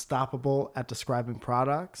 I'm unstoppable at describing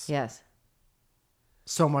products. Yes.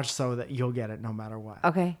 So much so that you'll get it no matter what.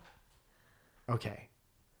 Okay. Okay.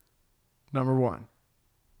 Number one.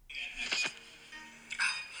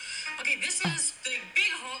 Okay, this is the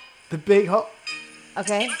big hole. The big hole.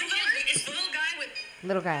 Okay. It's the little guy with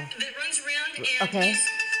Little guy. that runs around and Okay. he's.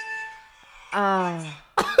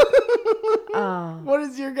 What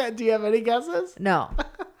is your guess? Do you have any guesses? No.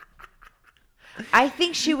 I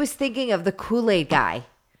think she was thinking of the Kool-Aid guy.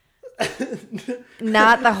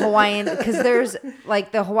 Not the Hawaiian, because there's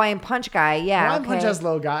like the Hawaiian Punch guy. Yeah. Hawaiian Punch okay. has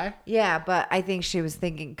little guy. Yeah, but I think she was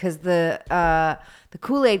thinking because the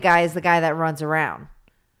Kool-Aid guy is the guy that runs around.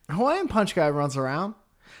 Hawaiian Punch guy runs around.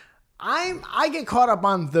 I get caught up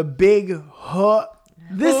on the big hook.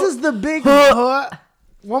 This is the big hook.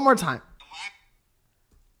 One more time.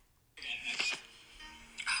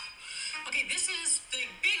 Okay, this is the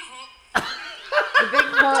big hole. The big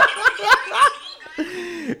hook.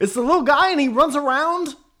 It's the little guy and he runs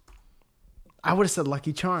around. I would have said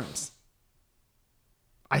Lucky Charms.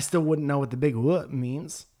 I still wouldn't know what the big hook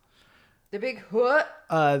means. The big hook.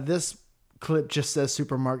 This clip just says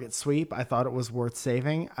supermarket sweep. I thought it was worth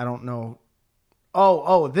saving. I don't know.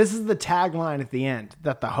 Oh, this is the tagline at the end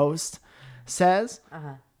that the host says.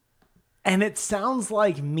 And it sounds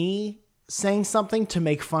like me saying something to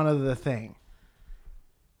make fun of the thing.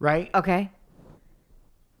 Right? Okay.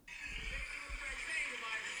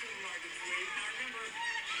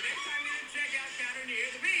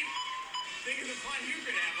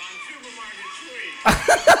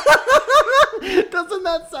 Doesn't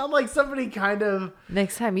that sound like somebody kind of...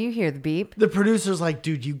 Next time you hear the beep. The producer's like,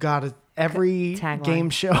 dude, you got to... Every Tagline. game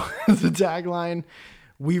show has a tagline.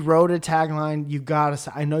 We wrote a tagline. You got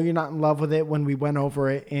to... I know you're not in love with it when we went over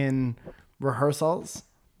it in rehearsals.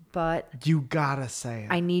 But You got to say it.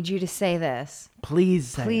 I need you to say this. Please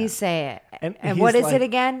say Please it. say it. And And he's what is like, it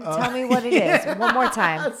again? Tell me what it is. One more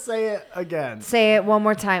time. Say it again. Say it one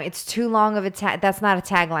more time. It's too long of a tag. That's not a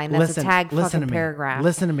tagline. That's a tag listen fucking to me. paragraph.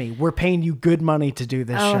 Listen to me. We're paying you good money to do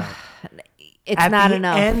this show. It's At not the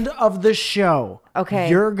enough. end of the show, Okay.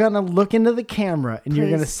 you're going to look into the camera and you're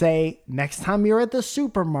going to Please. say, next time you're at the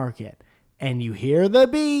supermarket and you hear the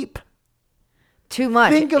beep, Too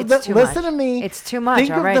much. think of It's the, too listen much. to me. It's too much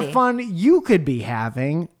Think already. of the fun you could be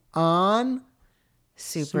having on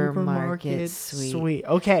Supermarket sweet.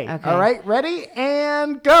 Okay. Okay. All right. Ready?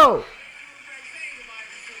 And go.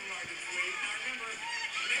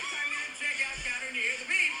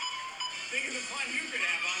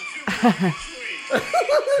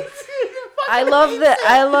 I love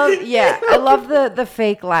the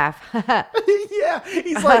fake laugh. Yeah.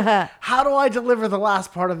 He's like, how do I deliver the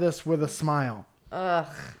last part of this with a smile?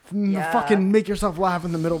 Fucking make yourself laugh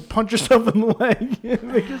in the middle. Punch yourself in the leg.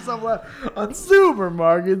 Make yourself laugh on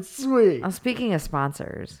Supermarket Sweet. Speaking of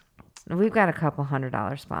sponsors, we've got a couple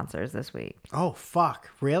 $100 sponsors this week. Oh, fuck.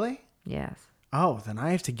 Really? Yes. Oh, then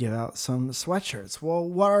I have to give out some sweatshirts. Well,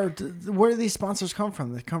 where do these sponsors come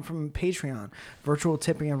from? They come from Patreon, virtual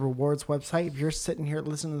tipping and rewards website. If you're sitting here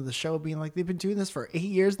listening to the show being like, they've been doing this for 8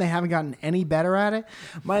 years, they haven't gotten any better at it,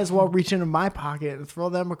 might as well reach into my pocket and throw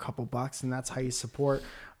them a couple bucks, and that's how you support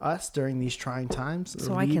us during these trying times.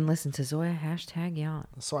 So I can listen to Zoya #yawn.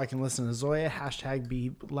 So I can listen to Zoya,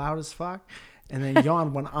 #be loud as fuck, and then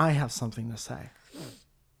yawn when I have something to say.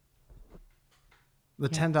 The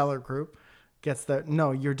 $10 group gets the...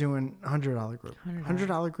 No, you're doing $100 group.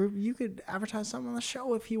 $100 group, you could advertise something on the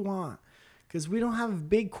show if you want. Because we don't have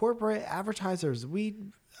big corporate advertisers. We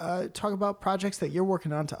talk about projects that you're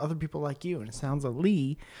working on to other people like you. And it sounds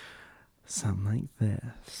something like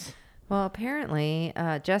this. Well, apparently,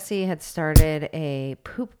 Jesse had started a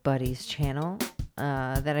Poop Buddies channel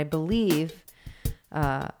that I believe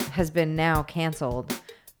has been now canceled.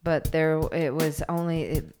 But the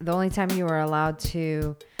only time you were allowed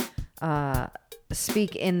to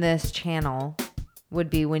speak in this channel would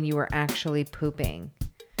be when you were actually pooping.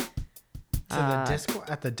 So the Discord,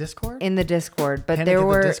 at the Discord? In the Discord, but Panic there at the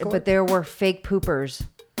were Discord? there were fake poopers,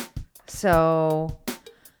 so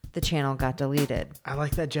the channel got deleted. I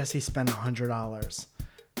like that Jesse spent $100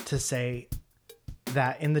 to say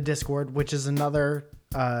that in the Discord, which is another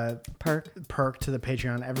perk to the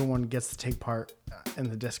Patreon. Everyone gets to take part in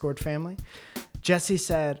the Discord family. Jesse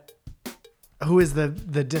said, who is the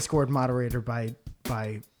Discord moderator by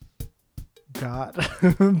God?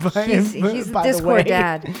 He's the Discord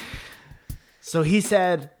dad. So he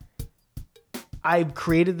said, I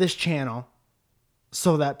created this channel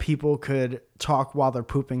so that people could talk while they're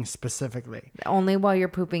pooping specifically. Only while you're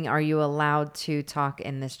pooping are you allowed to talk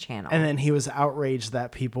in this channel. And then he was outraged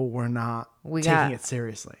that people were not taking it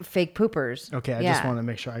seriously. Fake poopers. Okay, I just want to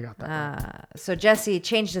make sure I got that right. So Jesse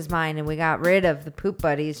changed his mind and we got rid of the Poop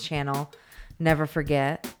Buddies channel. Never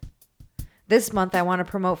forget. This month I want to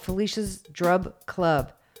promote Felicia's Drub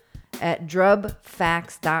Club at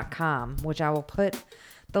drubfacts.com, which I will put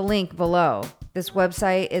the link below. This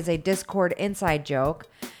website is a Discord inside joke,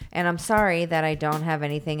 and I'm sorry that I don't have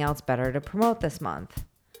anything else better to promote this month.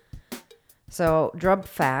 So Drub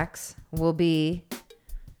Facts will be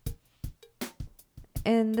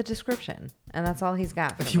in the description, and that's all he's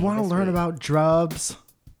got. If you want to learn about drubs,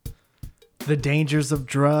 the dangers of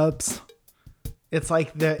drubs, it's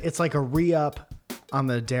like a re-up on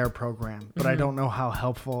the DARE program, but I don't know how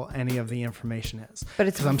helpful any of the information is. But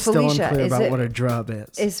it's 'cause I'm Felicia. still unclear Is about it- what a drub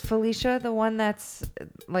is. Is Felicia the one that's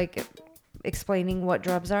like explaining what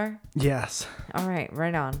drubs are? Yes. All right,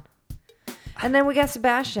 right on. And then we got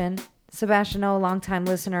Sebastian. Sebastian O, longtime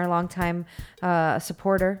listener, longtime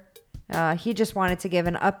supporter. He just wanted to give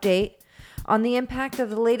an update on the impact of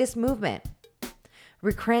the latest movement.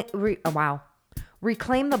 Reclaim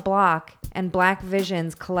the Block and Black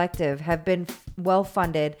Visions Collective have been well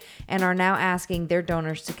funded and are now asking their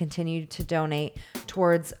donors to continue to donate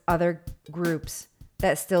towards other groups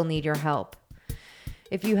that still need your help.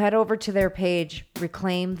 If you head over to their page,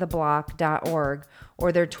 reclaimtheblock.org,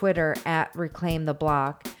 or their Twitter at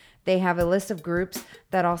reclaimtheblock, they have a list of groups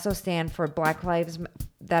that also stand for the Black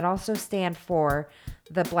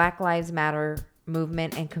Lives Matter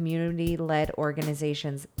movement and community-led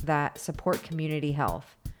organizations that support community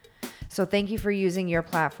health. So thank you for using your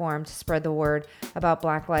platform to spread the word about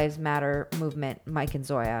Black Lives Matter movement, Mike and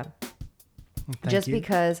Zoya. Just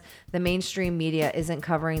because the mainstream media isn't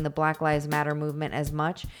covering the Black Lives Matter movement as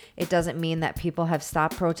much, it doesn't mean that people have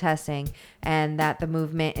stopped protesting and that the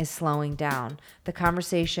movement is slowing down. The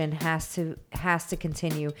conversation has to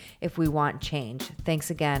continue if we want change. Thanks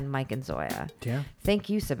again, Mike and Zoya. Yeah. Thank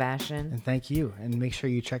you, Sebastian. And thank you. And make sure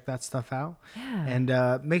you check that stuff out. Yeah.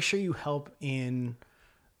 And make sure you help in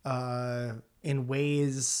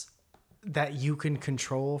ways that you can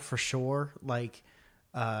control for sure, like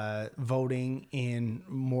voting in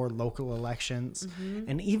more local elections.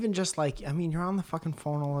 And even just like, I mean, you're on the fucking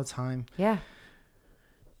phone all the time. Yeah.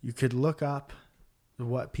 You could look up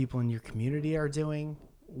what people in your community are doing,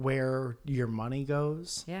 where your money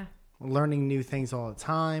goes. Yeah. Learning new things all the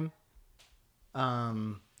time.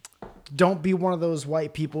 Don't be one of those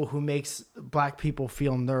white people who makes black people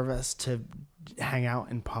feel nervous to hang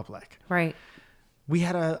out in public. Right. We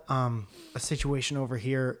had a situation over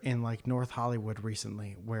here in like North Hollywood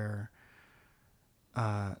recently where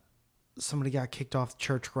somebody got kicked off the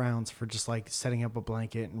church grounds for just like setting up a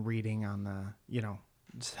blanket and reading on the,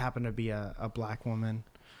 just happened to be a black woman.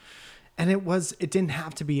 And it didn't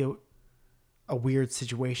have to be a weird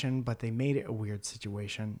situation, but they made it a weird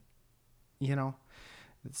situation.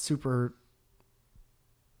 It's super,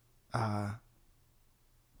 I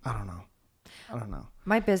don't know.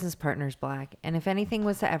 My business partner's black, and if anything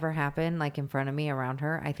was to ever happen, like in front of me around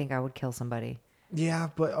her, I think I would kill somebody. Yeah,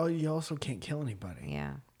 but you also can't kill anybody.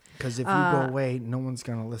 Yeah. Because if you go away, no one's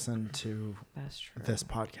going to listen to That's true. this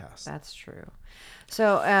podcast. That's true.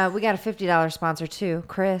 So we got a $50 sponsor too,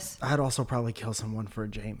 Chris. I'd also probably kill someone for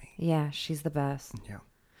Jamie. Yeah, she's the best. Yeah.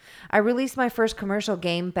 I released my first commercial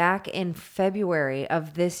game back in February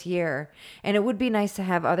of this year, and it would be nice to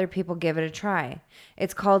have other people give it a try.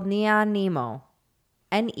 It's called Neon Nemo.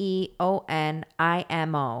 Neonimo,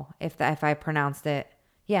 if I pronounced it.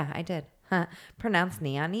 Yeah, I did. Pronounced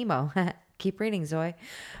Neon Nemo. Keep reading, Zoe.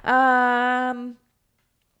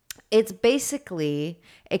 It's basically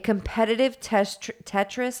a competitive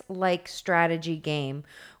Tetris-like strategy game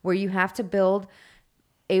where you have to build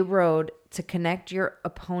a road to connect your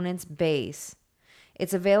opponent's base.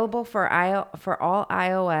 It's available for all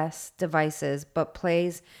iOS devices, but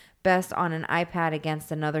plays best on an iPad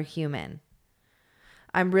against another human.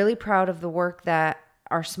 I'm really proud of the work that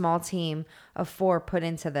our small team of 4 put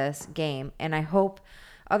into this game, and I hope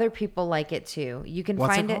other people like it too. You can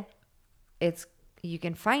find it. You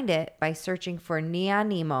can find it by searching for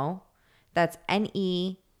Neonimo. That's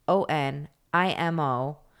Neonimo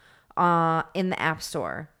in the App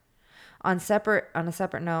Store. On a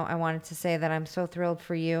separate note, I wanted to say that I'm so thrilled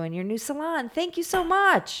for you and your new salon. Thank you so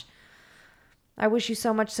much. I wish you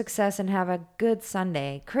so much success and have a good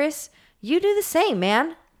Sunday. Chris, you do the same,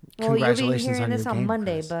 man. Well, you'll be hearing this on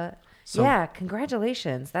Monday, Chris. but So, yeah,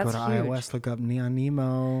 congratulations. That's go to huge. iOS, look up Neon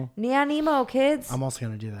Nemo. Neon Nemo, kids. I'm also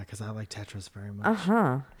going to do that because I like Tetris very much.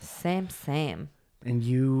 Uh-huh. Same. And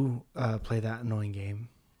you play that annoying game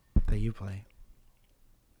that you play.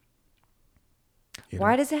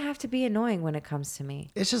 Why does it have to be annoying when it comes to me?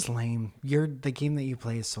 It's just lame. The game that you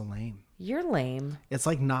play is so lame. You're lame. It's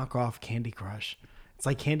like knockoff Candy Crush. It's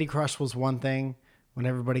like Candy Crush was one thing when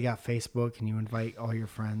everybody got Facebook and you invite all your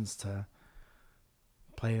friends to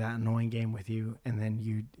play that annoying game with you, and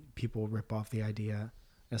then people rip off the idea.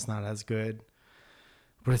 It's not as good,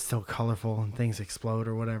 but it's still colorful and things explode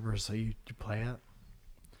or whatever, so you play it.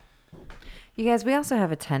 You guys, we also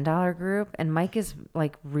have a $10 group, and Mike is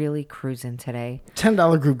like really cruising today.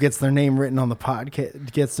 $10 group gets their name written on the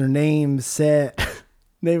podcast, gets their name set.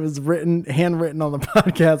 Name is handwritten on the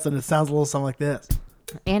podcast, and it sounds a little something like this.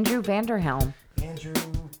 Andrew Vanderhelm. Andrew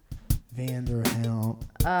Vanderhelm.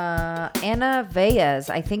 Anna Veyes.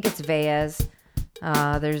 I think it's Veyes.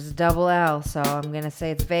 There's a double L, so I'm going to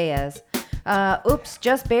say it's Veyes. Oops,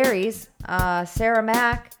 Just Berries. Sarah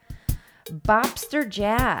Mack. Bopster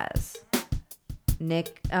Jazz.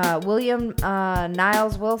 Nick, William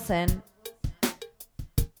Niles Wilson.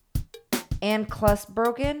 Ann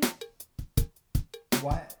Klusbroken.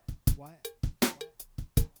 What?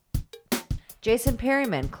 Jason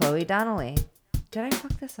Perryman. Chloe Donnelly. Did I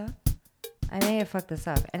fuck this up? I may have fucked this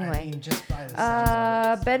up. Anyway. I mean, just by the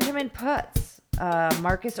sound of it. Benjamin Putz.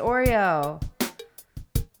 Marcus Oreo.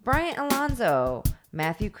 Bryant Alonzo.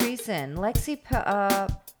 Matthew Creason, Lexi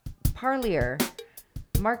Parlier,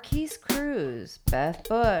 Marquise Cruz, Beth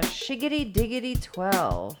Bush, Shiggity Diggity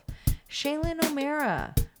 12, Shaylin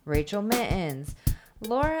O'Mara, Rachel Mittens,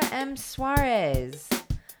 Laura M. Suarez,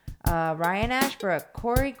 Ryan Ashbrook,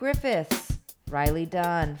 Corey Griffiths, Riley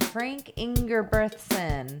Dunn, Frank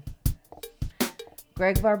Ingerbirthson,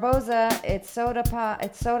 Greg Barboza, it's soda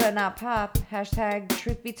not pop, hashtag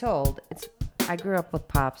truth be told. I grew up with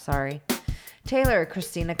pop, sorry. Taylor,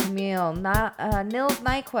 Christina Camille, Nils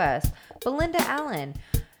Nyquist, Belinda Allen,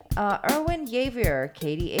 Erwin Yavier,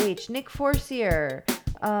 Katie H, Nick Forcier,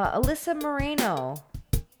 Alyssa Moreno,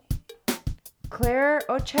 Claire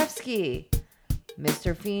Ochevsky,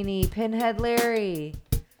 Mr. Feeney, Pinhead Larry,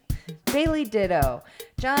 Bailey Ditto,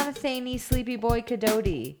 Jonathan Sleepy Boy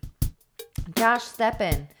Cadoti, Josh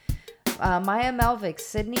Steppen, Maya Melvick,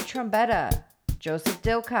 Sydney Trombetta, Joseph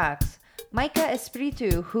Dilcox, Micah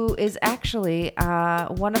Espiritu, who is actually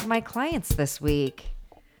one of my clients this week,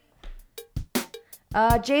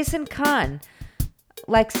 Jason Kahn,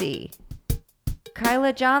 Lexi,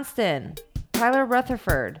 Kyla Johnston, Tyler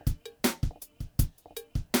Rutherford,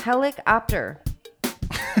 Helic Opter,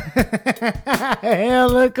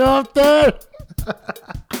 Helicopter.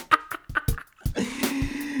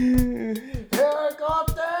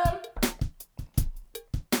 Helicopter.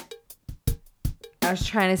 I was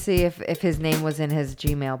trying to see if his name was in his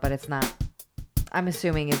Gmail, but it's not. I'm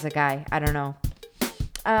assuming it's a guy. I don't know.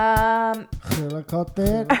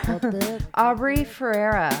 Helicopter. Aubrey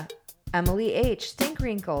Ferreira, Emily H, Stink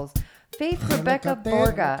Wrinkles, Faith Rebecca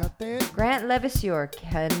Borga, Grant Levisure,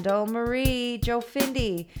 Kendall Marie, Joe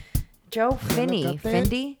Finney,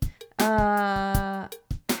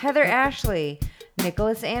 Heather Ashley,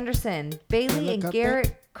 Nicholas Anderson, Bailey and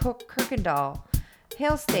Garrett Kirkendall,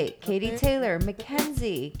 Hale State, Katie Taylor,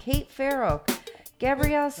 Mackenzie, Kate Farrow,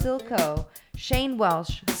 Gabrielle Silko, Shane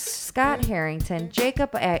Welsh, Scott Harrington,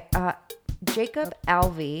 Jacob Alvey,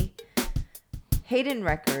 Hayden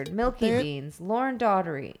Record, Milky Beans, Lauren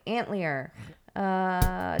Daughtery, Antlier,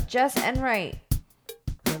 Jess Enright,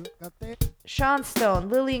 Sean Stone,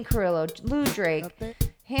 Lillian Carrillo, Lou Drake,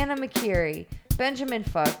 Hannah McCurry, Benjamin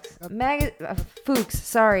Fuchs,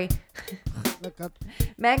 sorry,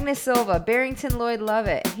 Magnus Silva, Barrington Lloyd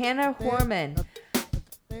Lovett, Hannah Horman,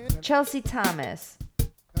 Chelsea Thomas.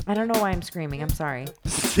 I don't know why I'm screaming. I'm sorry.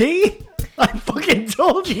 See? I fucking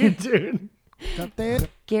told you, dude.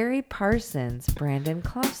 Gary Parsons, Brandon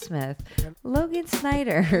Clough-Smith, Logan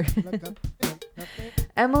Snyder,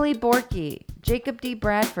 Emily Borky, Jacob D.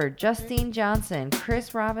 Bradford, Justine Johnson,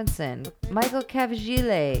 Chris Robinson, Michael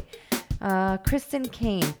Cavagile, Kristen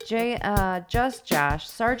Kane, Just Josh,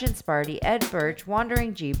 Sergeant Sparty, Ed Birch,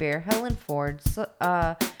 Wandering G-Bear, Helen Ford,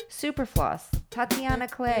 Superfloss, Tatiana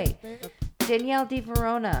Clay, Danielle D.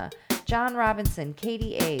 Verona, John Robinson,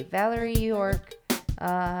 Katie A., Valerie York,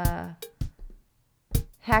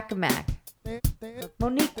 Hackamack,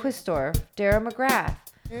 Monique Quistorf, Dara McGrath,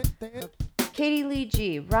 Katie Lee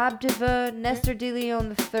G., Rob Diva, Nestor De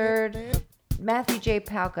Leon III, Matthew J.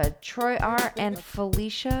 Palka, Troy R., and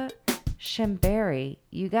Felicia Shemberry.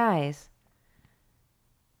 You guys,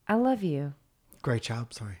 I love you. Great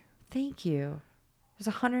job. Sorry. Thank you. There's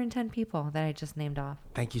 110 people that I just named off.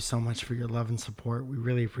 Thank you so much for your love and support. We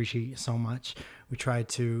really appreciate you so much. We tried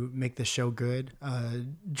to make the show good.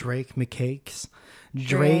 Drake McCakes.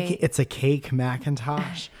 Drake, it's a cake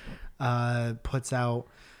Macintosh, puts out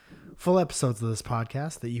full episodes of this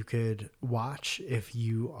podcast that you could watch if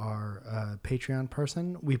you are a Patreon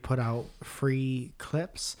person. We put out free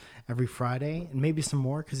clips every Friday and maybe some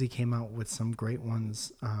more because he came out with some great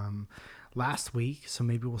ones last week. So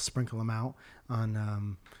maybe we'll sprinkle them out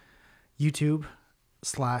on YouTube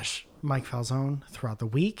 / Mike Falzone throughout the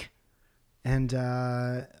week. And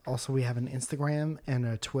also we have an Instagram and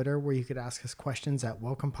a Twitter where you could ask us questions at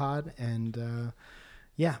WelcomePod. And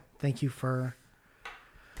yeah, thank you for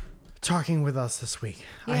talking with us this week.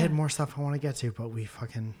 Yeah. I had more stuff I want to get to, but we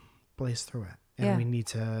fucking blazed through it. And we need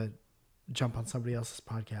to jump on somebody else's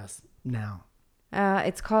podcast now.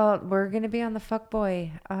 It's called, we're going to be on the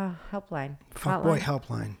Fuckboy Helpline. Fuckboy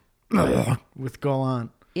Helpline with Golan.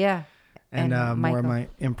 Yeah. And more of my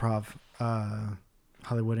improv,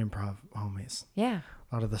 Hollywood improv homies. Yeah.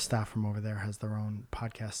 A lot of the staff from over there has their own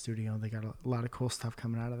podcast studio. They got a lot of cool stuff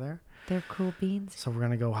coming out of there. They're cool beans. So we're going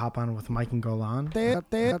to go hop on with Mike and Golan.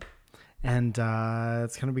 And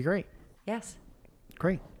it's going to be great. Yes.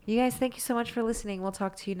 Great. You guys, thank you so much for listening. We'll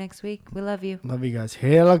talk to you next week. We love you. Love you guys.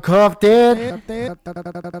 Helicopter.